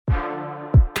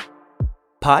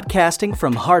Podcasting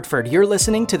from Hartford, you're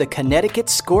listening to the Connecticut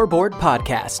Scoreboard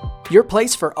Podcast, your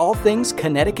place for all things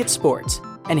Connecticut sports.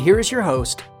 And here is your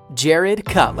host, Jared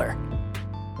Cutler.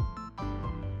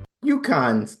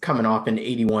 UConn's coming off an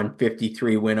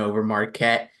 81-53 win over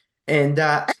Marquette. And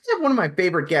I have one of my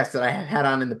favorite guests that I have had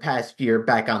on in the past year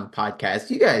back on the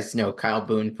podcast. You guys know Kyle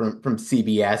Boone from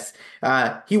CBS.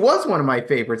 He was one of my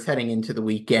favorites heading into the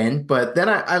weekend, but then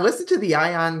I listened to the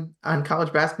Eye on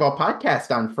College Basketball podcast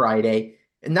on Friday.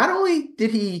 And not only did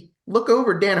he look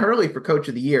over Dan Hurley for Coach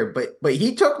of the Year, but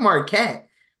he took Marquette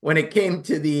when it came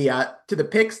to the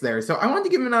picks there. So I wanted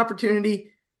to give him an opportunity,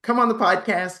 come on the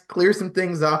podcast, clear some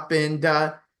things up, and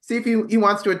see if he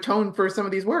wants to atone for some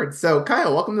of these words. So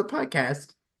Kyle, welcome to the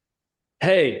podcast.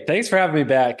 Hey, thanks for having me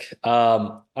back.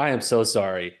 I am so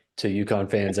sorry to UConn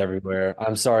fans everywhere.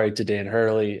 I'm sorry to Dan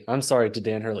Hurley. I'm sorry to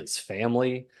Dan Hurley's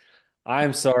family.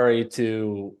 I'm sorry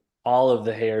to all of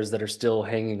the hairs that are still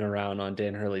hanging around on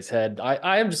Dan Hurley's head.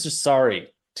 I am just sorry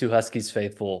to Huskies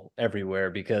faithful everywhere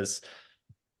because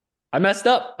I messed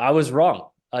up. I was wrong.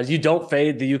 You don't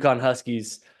fade the UConn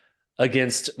Huskies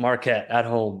against Marquette at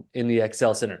home in the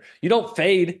XL Center. You don't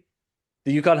fade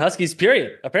the UConn Huskies,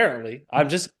 period, apparently.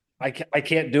 I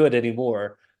can't do it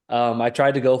anymore. I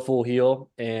tried to go full heel,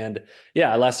 and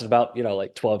I lasted about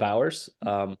 12 hours.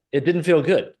 It didn't feel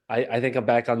good. I think I'm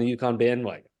back on the UConn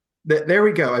bandwagon. There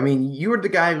we go. I mean, you were the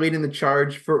guy leading the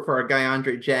charge for our guy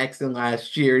Andre Jackson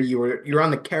last year. You're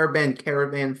on the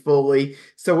caravan fully.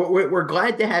 So we're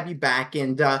glad to have you back.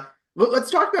 And let's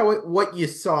talk about what you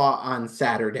saw on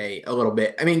Saturday a little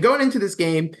bit. I mean, going into this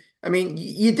game, I mean,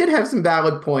 you did have some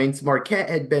valid points. Marquette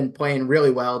had been playing really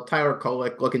well. Tyler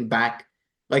Kolek looking back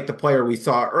like the player we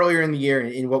saw earlier in the year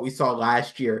and in what we saw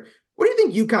last year. What do you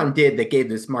think UConn did that gave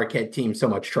this Marquette team so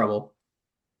much trouble?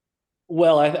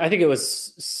 Well, I think it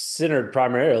was centered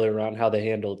primarily around how they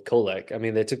handled Kolek. I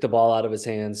mean, they took the ball out of his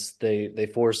hands. They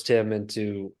forced him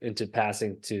into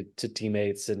passing to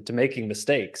teammates and to making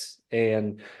mistakes.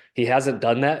 And he hasn't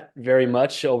done that very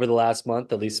much over the last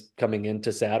month, at least coming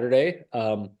into Saturday.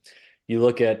 You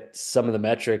look at some of the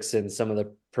metrics and some of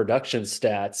the production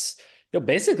stats,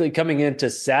 basically coming into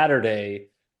Saturday,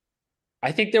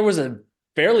 I think there was a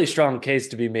fairly strong case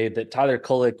to be made that Tyler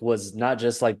Kolek was not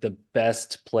just like the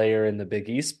best player in the Big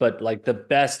East, but like the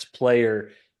best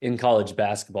player in college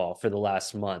basketball for the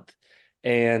last month.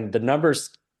 And the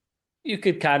numbers, you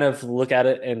could kind of look at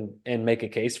it and make a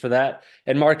case for that.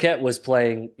 And Marquette was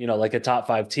playing, like a top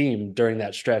 5 team during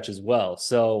that stretch as well.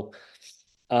 So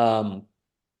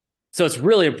it's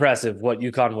really impressive what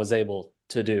UConn was able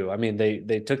to do. I mean,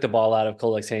 they took the ball out of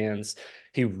Kolek's hands.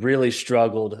 He really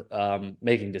struggled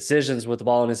making decisions with the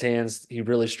ball in his hands. He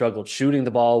really struggled shooting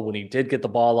the ball when he did get the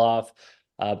ball off.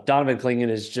 Donovan Clingan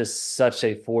is just such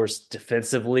a force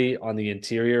defensively on the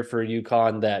interior for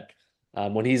UConn that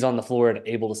when he's on the floor and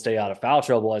able to stay out of foul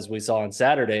trouble, as we saw on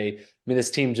Saturday, I mean,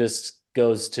 this team just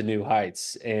goes to new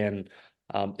heights. And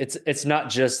it's not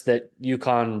just that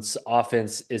UConn's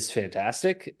offense is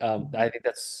fantastic. I think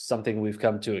that's something we've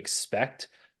come to expect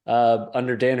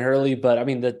under Dan Hurley, but I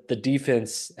mean the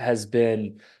defense has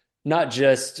been not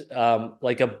just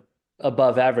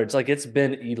above average, like it's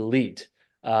been elite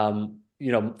for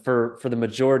the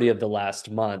majority of the last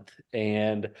month.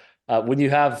 And when you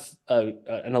have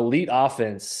an elite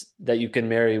offense that you can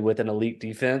marry with an elite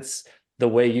defense, the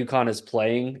way UConn is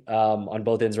playing on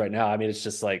both ends right now, I mean, it's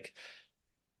just like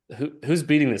who's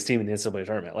beating this team in the NCAA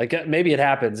tournament? Like maybe it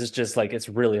happens. It's just like it's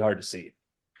really hard to see.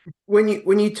 When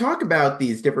you talk about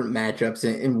these different matchups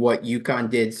and what UConn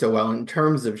did so well in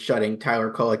terms of shutting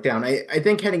Tyler Kolek down, I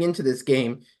think heading into this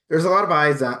game, there's a lot of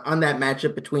eyes on that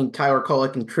matchup between Tyler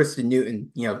Kolek and Tristan Newton.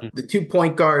 The 2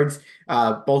 point guards,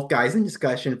 both guys in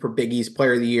discussion for Big East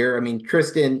Player of the Year. I mean,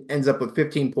 Tristan ends up with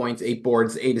 15 points, 8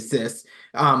 boards, 8 assists.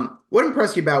 What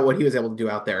impressed you about what he was able to do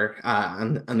out there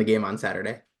on the game on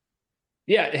Saturday?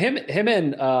 Yeah, him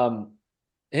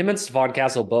and Stephon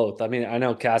Castle both. I mean, I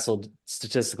know Castle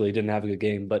statistically didn't have a good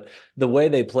game, but the way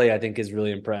they play, I think, is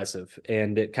really impressive.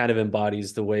 And it kind of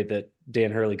embodies the way that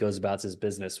Dan Hurley goes about his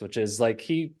business, which is like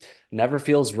he never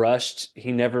feels rushed.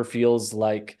 He never feels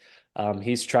like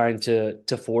he's trying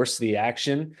to force the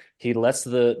action. He lets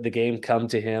the game come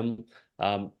to him.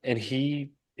 And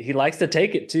he likes to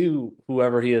take it to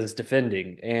whoever he is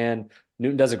defending. And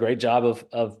Newton does a great job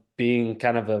of being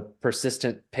kind of a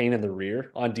persistent pain in the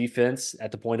rear on defense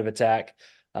at the point of attack.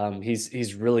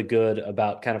 He's really good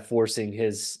about kind of forcing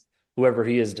whoever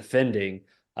he is defending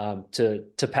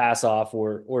to pass off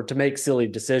or to make silly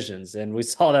decisions. And we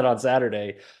saw that on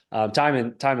Saturday time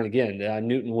and again.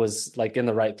 Newton was like in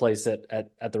the right place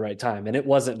at the right time. And it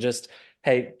wasn't just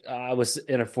hey, I was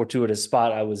in a fortuitous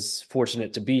spot. I was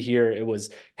fortunate to be here. It was,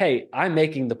 hey, I'm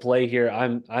making the play here.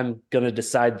 I'm going to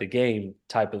decide the game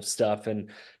type of stuff.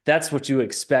 And that's what you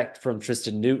expect from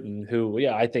Tristan Newton, who,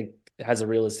 yeah, I think has a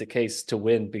realistic case to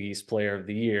win Big East Player of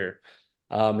the Year.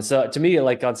 So to me,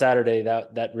 like on Saturday,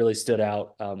 that really stood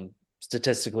out.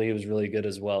 Statistically, he was really good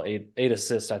as well. Eight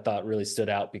assists, I thought, really stood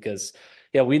out because,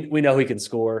 yeah, we know he can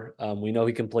score. We know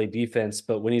he can play defense,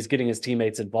 but when he's getting his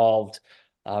teammates involved,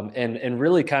 and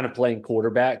really kind of playing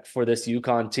quarterback for this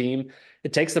UConn team,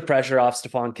 it takes the pressure off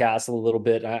Stephon Castle a little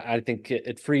bit. I think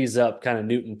it frees up kind of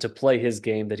Newton to play his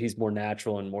game that he's more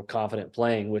natural and more confident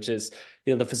playing, which is,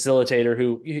 you know, the facilitator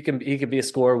who he can be a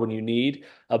scorer when you need,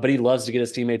 but he loves to get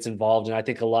his teammates involved, and I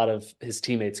think a lot of his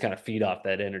teammates kind of feed off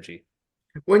that energy.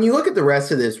 When you look at the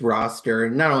rest of this roster,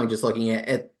 not only just looking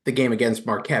at the game against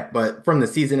Marquette, but from the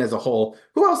season as a whole,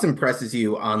 who else impresses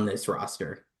you on this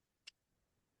roster?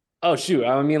 Oh shoot!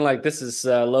 I mean, like this is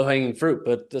low hanging fruit,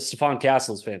 but the Stephon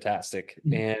Castle is fantastic,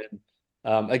 and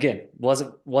again,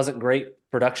 wasn't great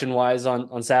production wise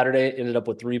on Saturday. Ended up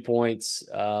with 3 points,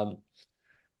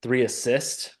 3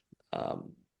 assists, 0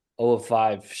 of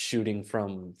 5 shooting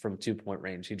from 2 point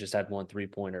range. He just had 1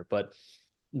 3-pointer, but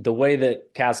the way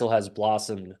that Castle has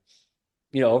blossomed,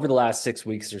 you know, over the last 6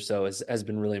 weeks or so has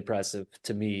been really impressive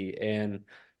to me. And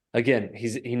again,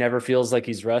 he never feels like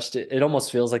he's rushed. It almost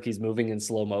feels like he's moving in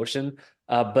slow motion.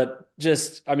 But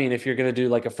just, I mean, if you're going to do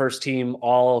like a first team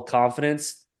all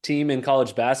confidence team in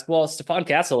college basketball, Stephon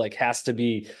Castle like has to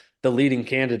be the leading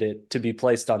candidate to be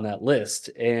placed on that list.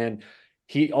 And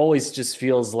he always just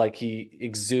feels like he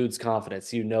exudes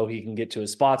confidence. You know, he can get to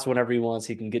his spots whenever he wants.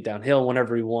 He can get downhill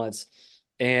whenever he wants.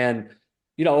 And,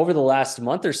 you know, over the last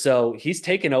month or so, he's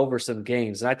taken over some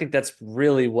games. And I think that's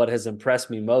really what has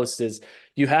impressed me most is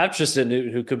you have Tristan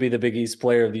Newton, who could be the Big East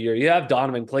Player of the Year. You have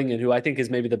Donovan Clingan, who I think is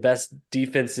maybe the best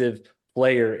defensive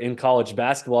player in college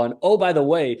basketball. And oh, by the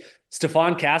way,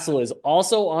 Stephon Castle is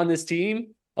also on this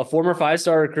team, a former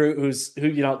 5-star recruit who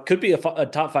you know could be a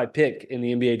top 5 pick in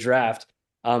the NBA draft.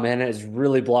 And has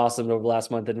really blossomed over the last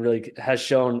month and really has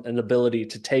shown an ability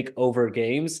to take over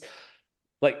games.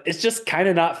 Like, it's just kind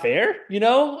of not fair, you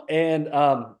know? And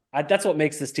that's what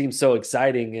makes this team so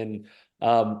exciting.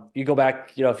 And you go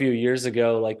back, you know, a few years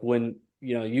ago, like when,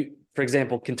 you know, for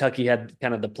example, Kentucky had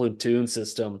kind of the platoon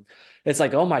system. It's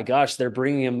like, oh my gosh, they're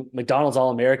bringing him McDonald's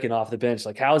All-American off the bench.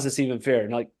 Like, how is this even fair?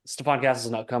 And like, Stephon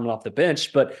Castle's not coming off the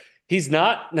bench, but he's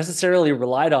not necessarily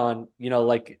relied on, you know,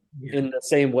 like in the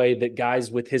same way that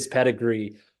guys with his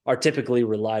pedigree are typically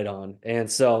relied on. And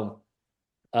so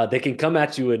they can come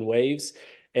at you in waves,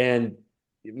 and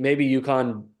maybe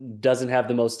UConn doesn't have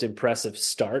the most impressive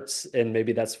starts, and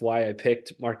maybe that's why I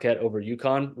picked Marquette over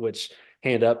UConn, which,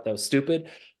 hand up, that was stupid.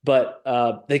 But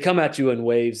they come at you in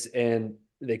waves, and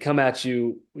they come at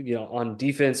you, you know, on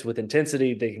defense with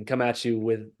intensity. They can come at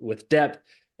you with depth,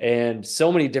 and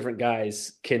so many different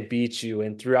guys can beat you.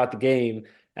 And throughout the game,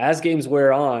 as games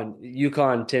wear on,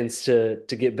 UConn tends to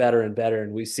get better and better,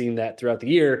 and we've seen that throughout the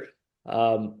year.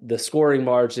 The scoring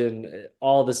margin,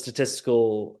 all the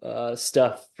statistical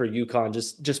stuff for UConn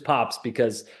just pops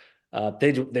because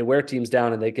they wear teams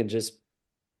down, and they can just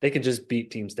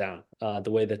beat teams down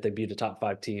the way that they beat a top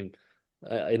 5 team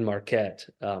in Marquette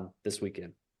this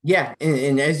weekend. Yeah,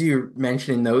 and as you're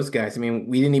mentioning those guys, I mean,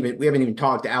 we haven't even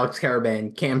talked to Alex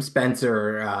Caravan, Cam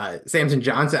Spencer, Samson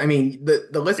Johnson. I mean,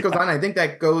 the list goes on. I think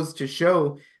that goes to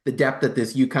show the depth that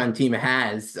this UConn team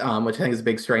has, which I think is a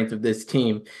big strength of this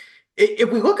team.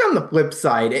 If we look on the flip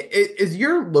side, as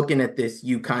you're looking at this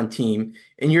UConn team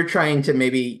and you're trying to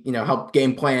maybe, you know, help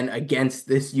game plan against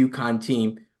this UConn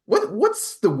team,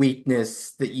 what's the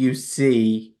weakness that you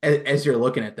see as you're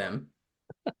looking at them?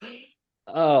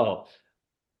 Oh,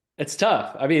 it's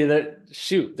tough. I mean,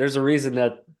 there's a reason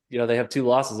that, you know, they have 2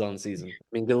 losses on the season. I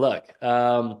mean, good luck.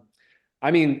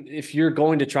 I mean, if you're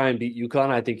going to try and beat UConn,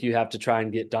 I think you have to try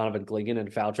and get Donovan Clingan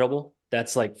in foul trouble.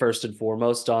 That's like first and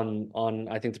foremost on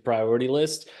I think the priority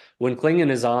list. When Clingan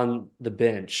is on the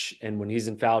bench and when he's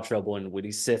in foul trouble and when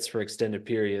he sits for extended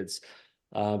periods,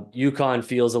 UConn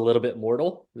feels a little bit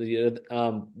mortal.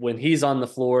 When he's on the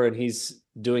floor and he's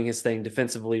doing his thing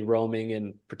defensively, roaming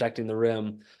and protecting the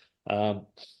rim,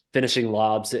 finishing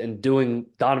lobs and doing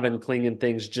Donovan Clingan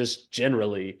things just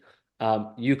generally,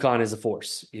 UConn is a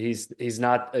force. He's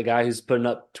not a guy who's putting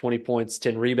up 20 points,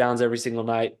 10 rebounds every single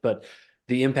night, but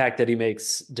the impact that he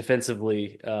makes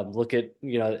defensively, look at,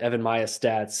 you know, Evan Maya's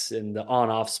stats and the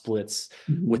on-off splits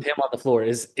with him on the floor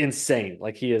is insane.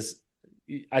 Like he is,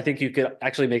 I think you could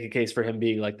actually make a case for him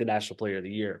being like the national player of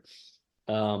the year.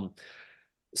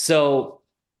 So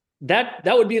that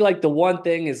would be like the one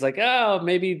thing is like, oh,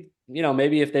 maybe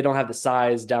maybe if they don't have the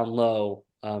size down low,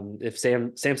 if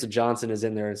Samson Johnson is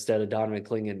in there instead of Donovan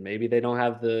Clingan, maybe they don't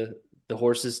have the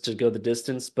horses to go the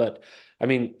distance. But I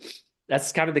mean,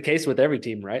 that's kind of the case with every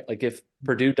team, right? Like if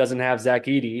Purdue doesn't have Zach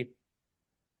Edey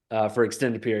for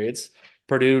extended periods,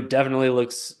 Purdue definitely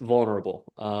looks vulnerable.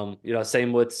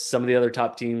 Same with some of the other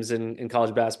top teams in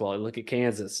college basketball. Look at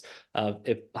Kansas.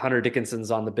 If Hunter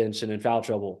Dickinson's on the bench and in foul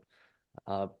trouble,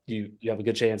 you have a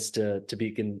good chance to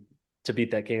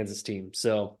beat that Kansas team.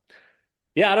 So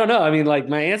yeah, I don't know. I mean, like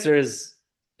my answer is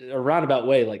a roundabout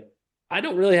way. Like I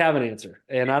don't really have an answer,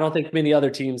 and I don't think many other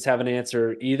teams have an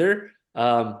answer either.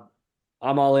 I'm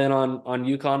all in on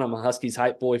UConn. I'm a Huskies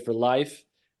hype boy for life,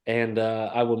 and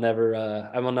I will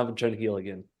never turn heel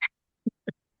again.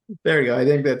 There you go. I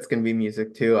think that's going to be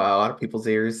music to a lot of people's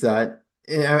ears. I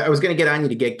was going to get on you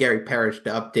to get Gary Parrish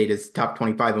to update his top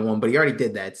 25 and 1, but he already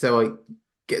did that, so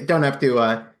don't have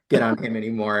to get on him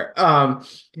anymore.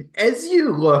 As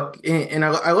you look, and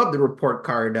I love the report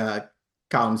card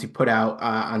columns you put out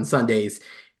on Sundays.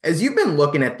 As you've been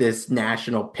looking at this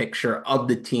national picture of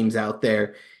the teams out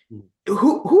there,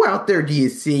 who out there do you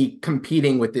see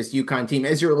competing with this UConn team?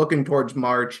 As you're looking towards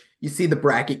March, you see the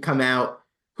bracket come out.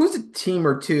 Who's a team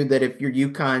or two that if you're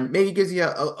UConn, maybe gives you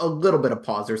a little bit of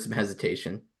pause or some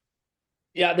hesitation?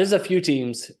 Yeah, there's a few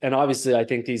teams, and obviously I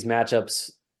think these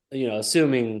matchups,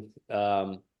 assuming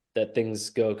that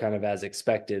things go kind of as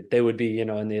expected, they would be,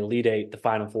 in the Elite Eight, the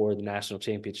Final Four, the national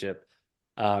championship,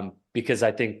 because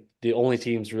I think the only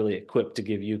teams really equipped to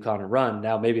give UConn a run.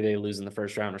 Now maybe they lose in the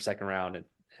first round or second round,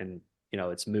 and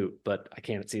it's moot, but I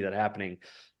can't see that happening.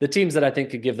 The teams that I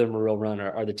think could give them a real run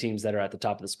are the teams that are at the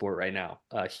top of the sport right now.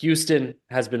 Houston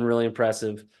has been really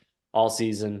impressive all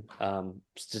season.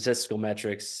 Statistical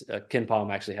metrics, Ken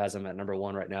Palm actually has them at number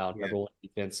 1 right now, number 1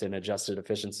 defense and adjusted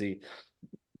efficiency.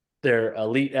 They're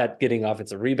elite at getting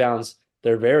offensive rebounds.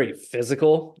 They're very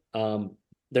physical.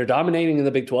 They're dominating in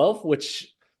the Big 12,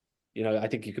 which, I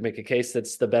think you could make a case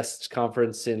that's the best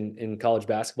conference in college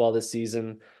basketball this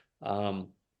season.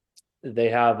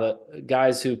 They have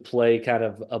guys who play kind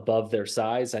of above their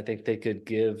size. I think they could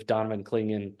give Donovan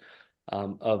Clingan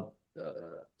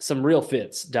some real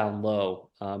fits down low.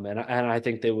 And I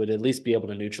think they would at least be able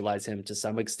to neutralize him to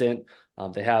some extent.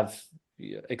 They have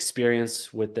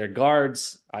experience with their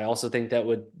guards. I also think that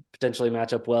would potentially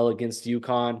match up well against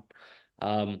UConn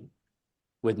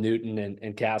with Newton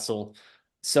and Castle.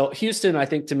 So Houston, I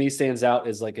think to me stands out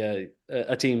as like a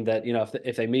team that,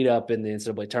 if they meet up in the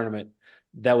NCAA tournament,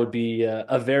 that would be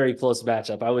a very close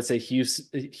matchup. I would say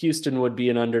Houston would be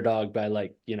an underdog by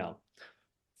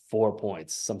 4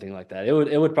 points, something like that.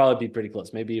 It would probably be pretty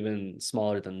close, maybe even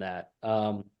smaller than that.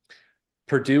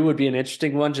 Purdue would be an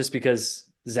interesting one just because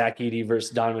Zach Edey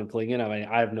versus Donovan Clingan. I mean,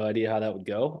 I have no idea how that would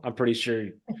go. I'm pretty sure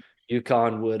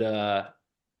UConn would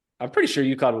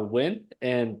win,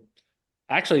 and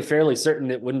actually fairly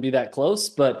certain it wouldn't be that close.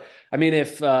 But I mean,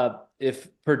 if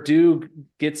Purdue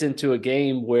gets into a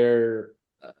game where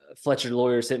Fletcher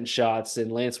Lawyer's hitting shots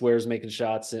and Lance Ware's making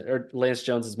shots, or Lance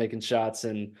Jones is making shots,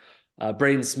 and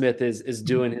Braden Smith is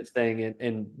doing his thing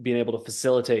and being able to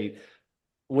facilitate.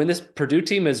 When this Purdue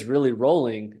team is really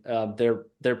rolling,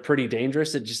 they're pretty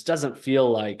dangerous. It just doesn't feel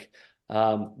like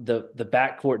the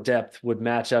backcourt depth would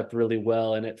match up really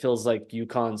well, and it feels like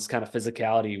UConn's kind of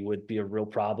physicality would be a real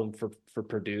problem for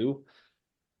Purdue.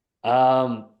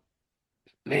 Man,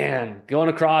 going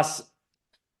across,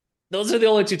 those are the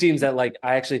only two teams that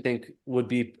I actually think would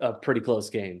be a pretty close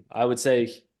game. I would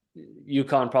say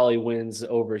UConn probably wins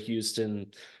over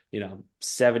Houston,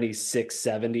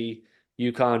 76-70.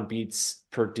 UConn beats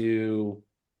Purdue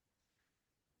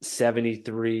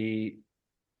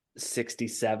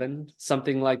 73-67,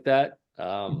 something like that.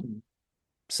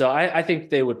 So I think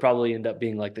they would probably end up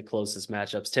being the closest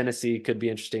matchups. Tennessee could be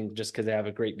interesting just because they have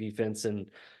a great defense, and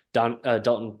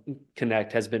Dalton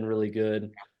Connect has been really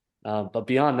good. But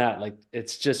beyond that,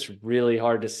 it's just really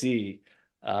hard to see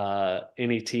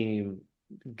any team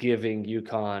giving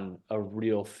UConn a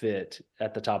real fit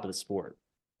at the top of the sport.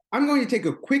 I'm going to take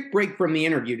a quick break from the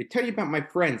interview to tell you about my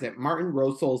friends at Martin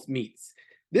Rosol's Meats.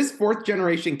 This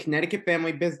 4th-generation Connecticut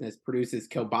family business produces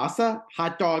kielbasa,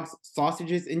 hot dogs,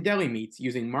 sausages, and deli meats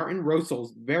using Martin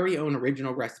Rosol's very own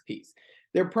original recipes.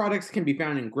 Their products can be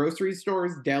found in grocery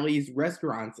stores, delis,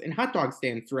 restaurants, and hot dog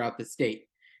stands throughout the state.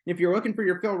 And if you're looking for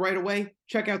your fill right away,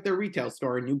 check out their retail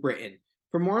store in New Britain.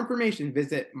 For more information,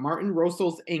 visit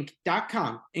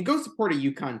martinroselsinc.com and go support a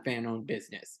UConn fan-owned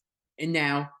business. And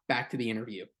now, back to the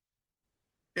interview.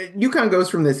 UConn goes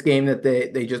from this game that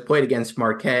they just played against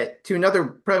Marquette to another,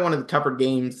 probably one of the tougher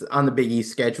games on the Big East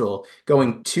schedule,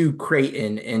 going to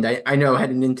Creighton. And I know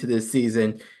heading into this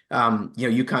season,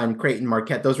 UConn, Creighton,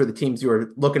 Marquette, those were the teams you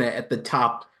were looking at the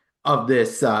top of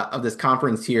this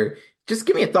conference here. Just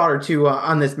give me a thought or two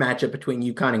on this matchup between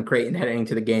UConn and Creighton heading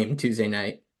into the game Tuesday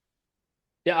night.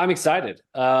 Yeah, I'm excited.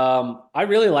 I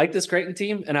really like this Creighton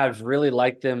team, and I've really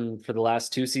liked them for the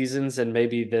last 2 seasons. And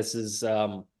maybe this is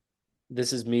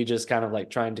me just kind of like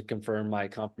trying to confirm my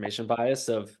confirmation bias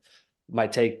of my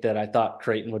take that I thought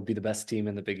Creighton would be the best team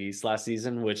in the Big East last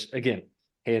season, which again,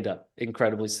 hand up,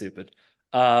 incredibly stupid.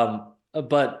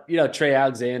 But Trey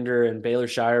Alexander and Baylor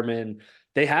Shireman,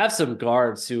 they have some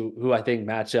guards who I think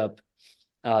match up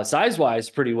size-wise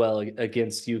pretty well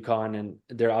against UConn, and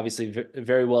they're obviously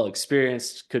very well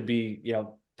experienced, could be,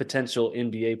 potential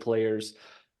NBA players.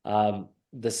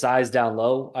 The size down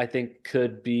low, I think,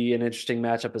 could be an interesting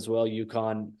matchup as well.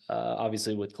 UConn,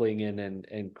 obviously with Klingon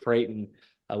and Creighton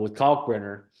with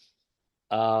Kalkbrenner.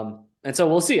 And so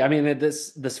we'll see. I mean,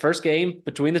 this first game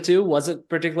between the two wasn't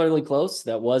particularly close.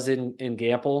 That was in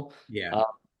Gamble. Yeah.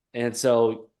 And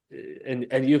so, and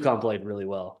UConn played really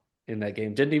well in that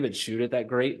game. Didn't even shoot it that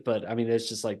great, but I mean, it's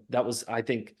just like, that was, I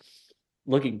think,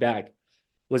 looking back,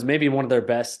 was maybe one of their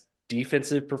best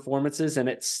defensive performances.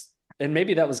 And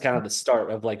maybe that was kind of the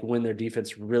start of like when their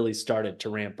defense really started to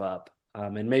ramp up.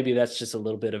 And maybe that's just a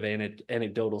little bit of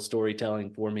anecdotal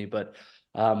storytelling for me, but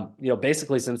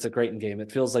basically since the Creighton game,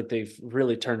 it feels like they've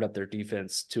really turned up their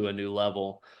defense to a new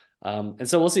level. And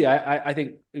so we'll see. I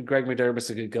think Greg McDermott's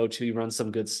a good coach. He runs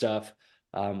some good stuff.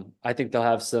 I think they'll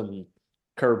have some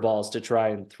curveballs to try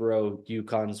and throw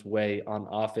UConn's way on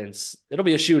offense. It'll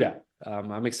be a shootout.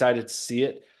 I'm excited to see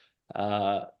it.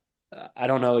 I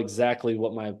don't know exactly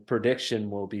what my prediction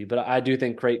will be, but I do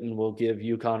think Creighton will give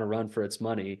UConn a run for its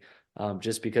money,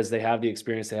 just because they have the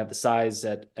experience, they have the size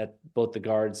at both the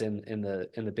guards and in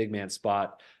the big man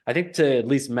spot. I think to at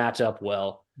least match up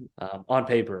well on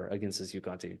paper against this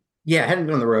UConn team. Yeah,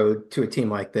 heading on the road to a team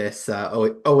like this,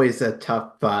 always a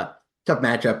tough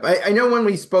matchup. I know when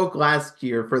we spoke last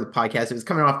year for the podcast, it was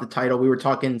coming off the title. We were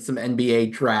talking some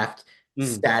NBA draft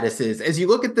statuses. As you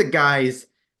look at the guys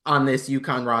on this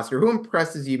UConn roster, who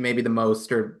impresses you maybe the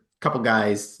most, or a couple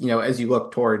guys, as you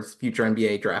look towards future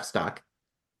NBA draft stock?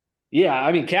 Yeah,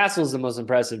 I mean, Castle's the most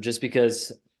impressive just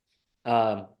because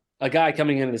a guy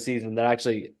coming into the season that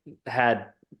actually had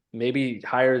maybe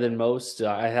higher than most.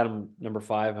 I had him number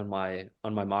 5 on my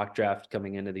mock draft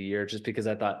coming into the year, just because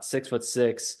I thought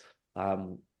 6'6",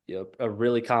 a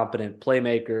really competent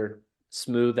playmaker,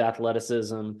 smooth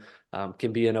athleticism,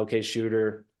 can be an okay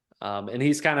shooter. And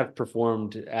he's kind of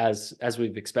performed as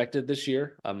we've expected this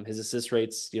year. His assist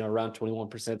rates, around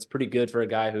 21%. It's pretty good for a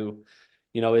guy who,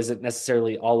 isn't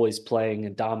necessarily always playing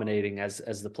and dominating as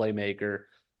the playmaker.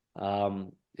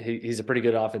 He's a pretty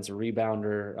good offensive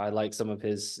rebounder. I like some of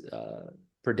his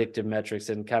predictive metrics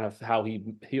and kind of how he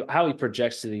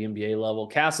projects to the NBA level.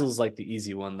 Castle's like the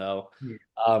easy one though.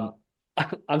 Yeah.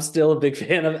 I'm still a big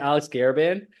fan of Alex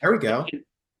Garabin. There we go.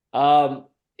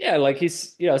 Yeah, like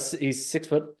he's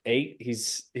 6'8".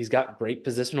 He's got great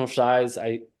positional size.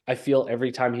 I feel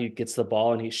every time he gets the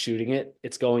ball and he's shooting it,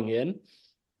 it's going in.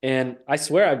 And I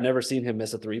swear I've never seen him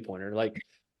miss a 3-pointer. Like,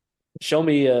 show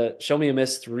me a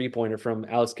missed 3-pointer from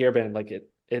Alex Garabin. Like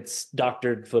it's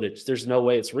doctored footage. There's no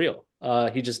way it's real.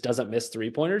 He just doesn't miss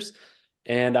 3-pointers,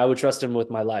 and I would trust him with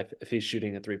my life if he's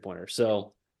shooting a 3-pointer.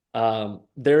 So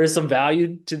there is some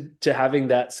value to having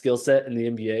that skill set in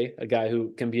the NBA, a guy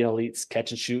who can be an elite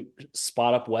catch and shoot,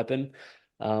 spot up weapon.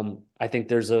 I think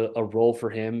there's a role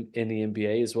for him in the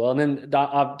NBA as well. And then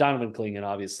Donovan Klingon,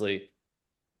 obviously,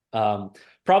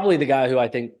 probably the guy who I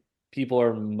think people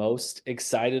are most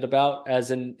excited about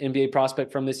as an NBA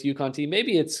prospect from this UConn team.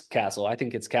 Maybe it's Castle. I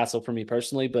think it's Castle for me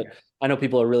personally, but I know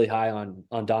people are really high on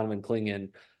Donovan Klingon.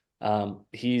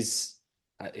 He's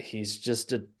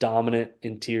just a dominant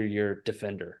interior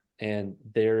defender. And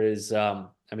there is,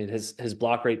 his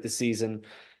block rate this season,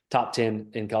 top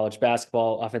 10 in college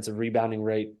basketball, offensive rebounding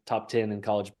rate, top 10 in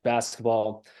college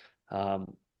basketball. I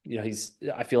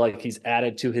feel like he's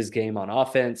added to his game on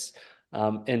offense,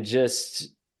 and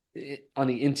just on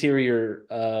the interior,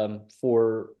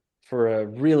 for a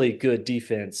really good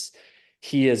defense,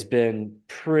 he has been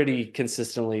pretty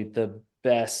consistently the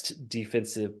best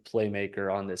defensive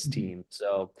playmaker on this team.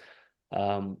 So,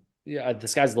 the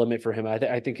sky's the limit for him.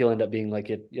 I think he'll end up being like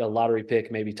a lottery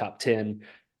pick, maybe top 10.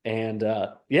 And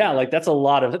that's a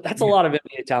lot of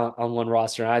NBA talent on one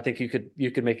roster. And I think you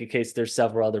could make a case there's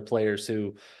several other players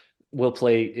who will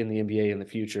play in the NBA in the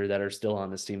future that are still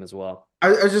on this team as well. I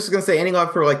was just gonna say, any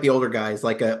love for like the older guys,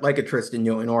 like a Tristan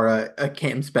Newton or a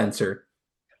Cam Spencer.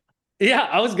 Yeah,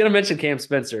 I was gonna mention Cam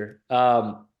Spencer.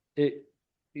 I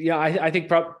think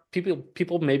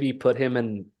people maybe put him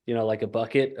in like a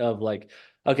bucket of like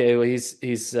okay, well,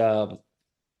 he's an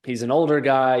older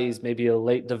guy. He's maybe a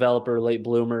late developer, late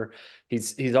bloomer.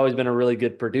 He's always been a really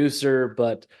good producer,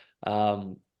 but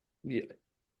um,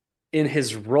 in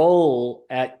his role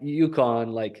at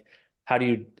UConn, like how do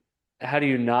you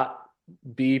not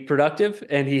be productive?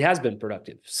 And he has been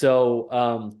productive. So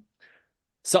I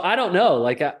don't know.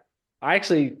 Like I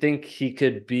actually think he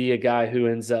could be a guy who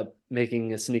ends up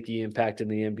making a sneaky impact in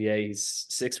the NBA. He's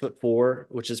 6'4",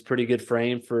 which is pretty good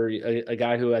frame for a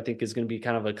guy who I think is going to be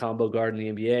kind of a combo guard in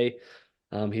the NBA.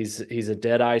 He's a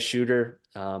dead eye shooter.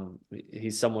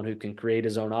 He's someone who can create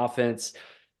his own offense.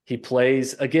 He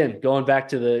plays, again, going back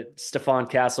to the Stephon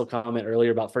Castle comment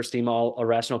earlier about first team all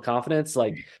irrational confidence.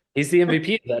 Like he's the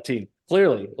MVP of that team.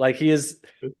 Clearly, like he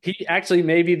actually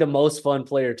may be the most fun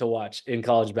player to watch in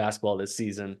college basketball this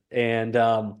season. And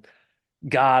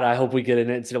God, I hope we get an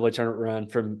NCAA tournament run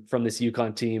from this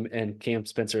UConn team and Cam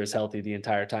Spencer is healthy the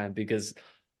entire time, because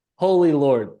holy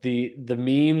Lord, the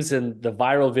memes and the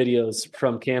viral videos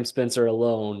from Cam Spencer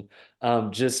alone,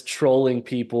 just trolling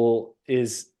people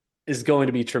is going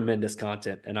to be tremendous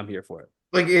content, and I'm here for it.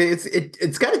 Like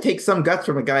it's got to take some guts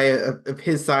from a guy of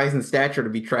his size and stature to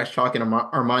be trash talking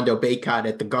Armando Bacot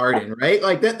at the Garden, right?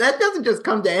 Like that doesn't just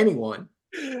come to anyone.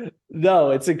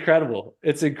 No, it's incredible.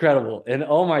 It's incredible. And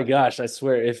oh my gosh, I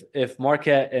swear if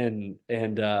Marquette and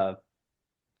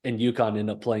UConn end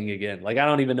up playing again, like I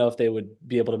don't even know if they would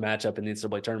be able to match up in the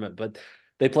NCAA tournament, but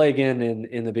they play again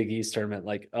in the Big East tournament.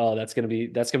 Like, oh, that's gonna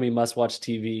be must watch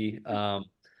TV.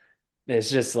 It's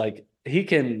just like he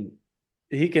can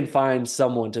find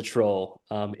someone to troll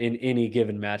in any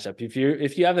given matchup.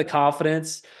 If you have the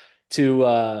confidence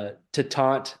to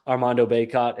taunt Armando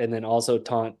Bacot and then also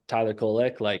taunt Tyler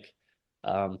Kolek, like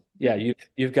yeah,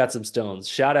 you've got some stones.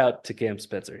 Shout out to Cam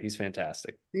Spencer. He's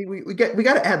fantastic. We got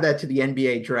to add that to the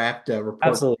NBA draft report.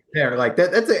 Absolutely. There. Like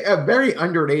that's a very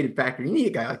underrated factor. You need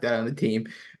a guy like that on the team.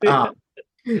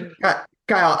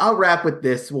 Kyle, I'll wrap with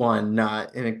this one,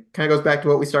 and it kind of goes back to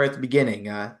what we started at the beginning.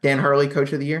 Dan Hurley,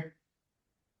 Coach of the Year.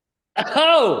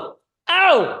 Oh,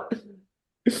 I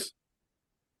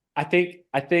think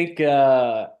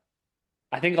I'll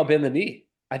bend the knee.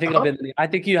 I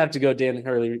think you have to go Dan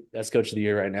Hurley as Coach of the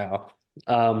Year right now.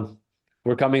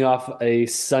 We're coming off a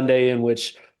Sunday in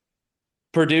which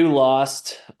Purdue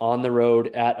lost on the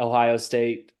road at Ohio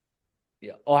State.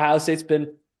 Yeah, Ohio State's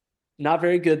been not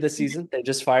very good this season. They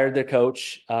just fired their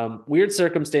coach. Weird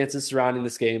circumstances surrounding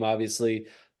this game, obviously.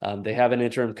 They have an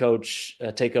interim coach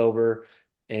take over,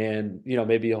 and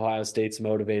maybe Ohio State's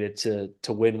motivated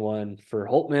to win one for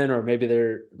Holtman, or maybe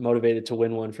they're motivated to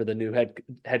win one for the new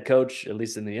head coach, at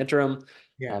least in the interim.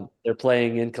 Yeah. They're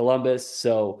playing in Columbus,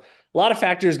 so a lot of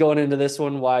factors going into this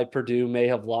one why Purdue may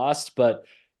have lost. But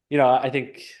I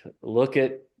think look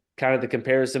at kind of the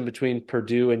comparison between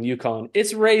Purdue and UConn.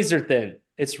 It's razor thin.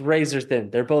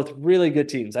 They're both really good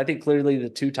teams. I think clearly the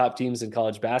two top teams in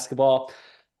college basketball.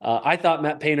 I thought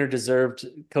Matt Painter deserved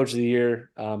Coach of the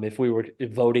Year. If we were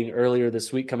voting earlier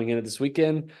this week, coming into this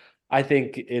weekend, I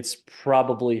think it's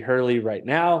probably Hurley right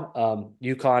now.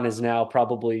 UConn is now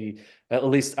probably, at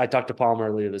least I talked to Palm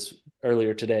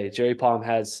earlier today. Jerry Palm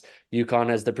has UConn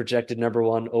as the projected number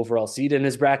 1 overall seed in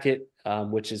his bracket,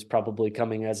 which is probably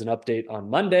coming as an update on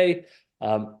Monday.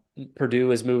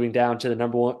 Purdue is moving down to the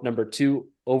number 2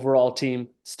 overall team,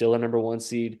 still a number 1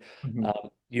 seed. Mm-hmm.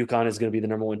 UConn is going to be the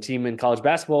number 1 team in college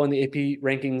basketball in the AP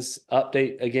rankings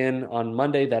update again on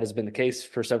Monday. That has been the case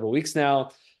for several weeks now.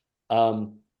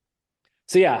 So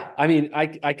yeah, I mean,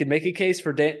 I could make a case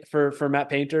for Matt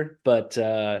Painter, but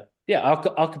yeah,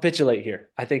 I'll capitulate here.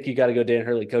 I think you got to go Dan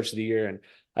Hurley, Coach of the Year, and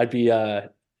I'd be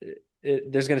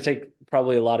there's going to take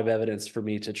probably a lot of evidence for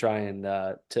me to try and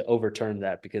to overturn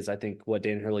that, because I think what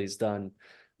Dan Hurley's done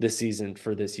this season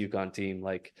for this UConn team,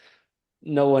 like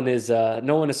no one is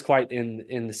quite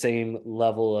in the same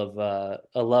level of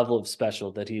a level of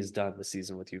special that he's done this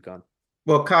season with UConn.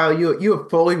 Well, Kyle, you have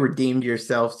fully redeemed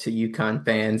yourself to UConn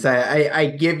fans. I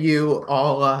give you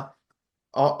all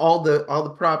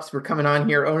the props for coming on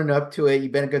here, owning up to it.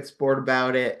 You've been a good sport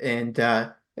about it, and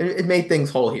it made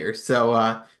things whole here. So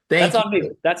thank you. That's on me.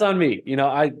 That's on me. You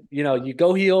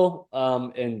go heel,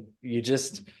 and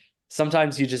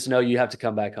sometimes you just know you have to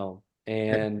come back home.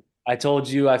 And I told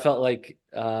you I felt like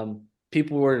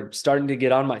people were starting to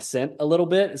get on my scent a little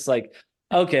bit. It's like,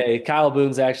 okay, Kyle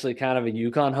Boone's actually kind of a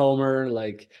UConn homer.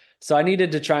 So I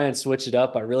needed to try and switch it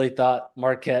up. I really thought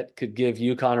Marquette could give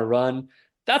UConn a run.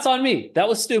 That's on me. That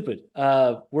was stupid.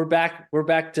 We're back in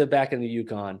the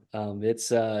UConn.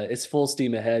 It's full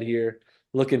steam ahead here.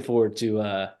 Looking forward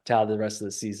to how the rest of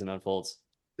the season unfolds.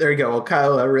 There you go. Well,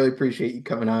 Kyle, I really appreciate you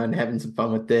coming on, having some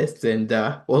fun with this, and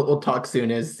we'll talk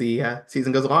soon as the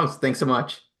season goes along. So thanks so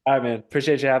much. All right, man.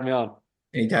 Appreciate you having me on.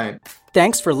 Anytime.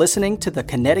 Thanks for listening to the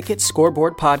Connecticut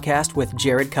Scoreboard Podcast with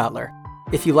Jared Cutler.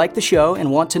 If you like the show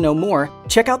and want to know more,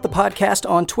 check out the podcast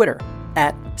on Twitter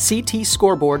at CT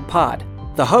Scoreboard Pod,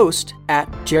 the host at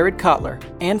Jared Cutler,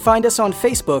 and find us on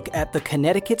Facebook at the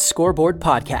Connecticut Scoreboard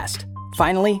Podcast.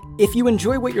 Finally, if you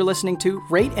enjoy what you're listening to,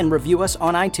 rate and review us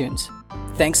on iTunes.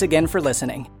 Thanks again for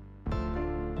listening.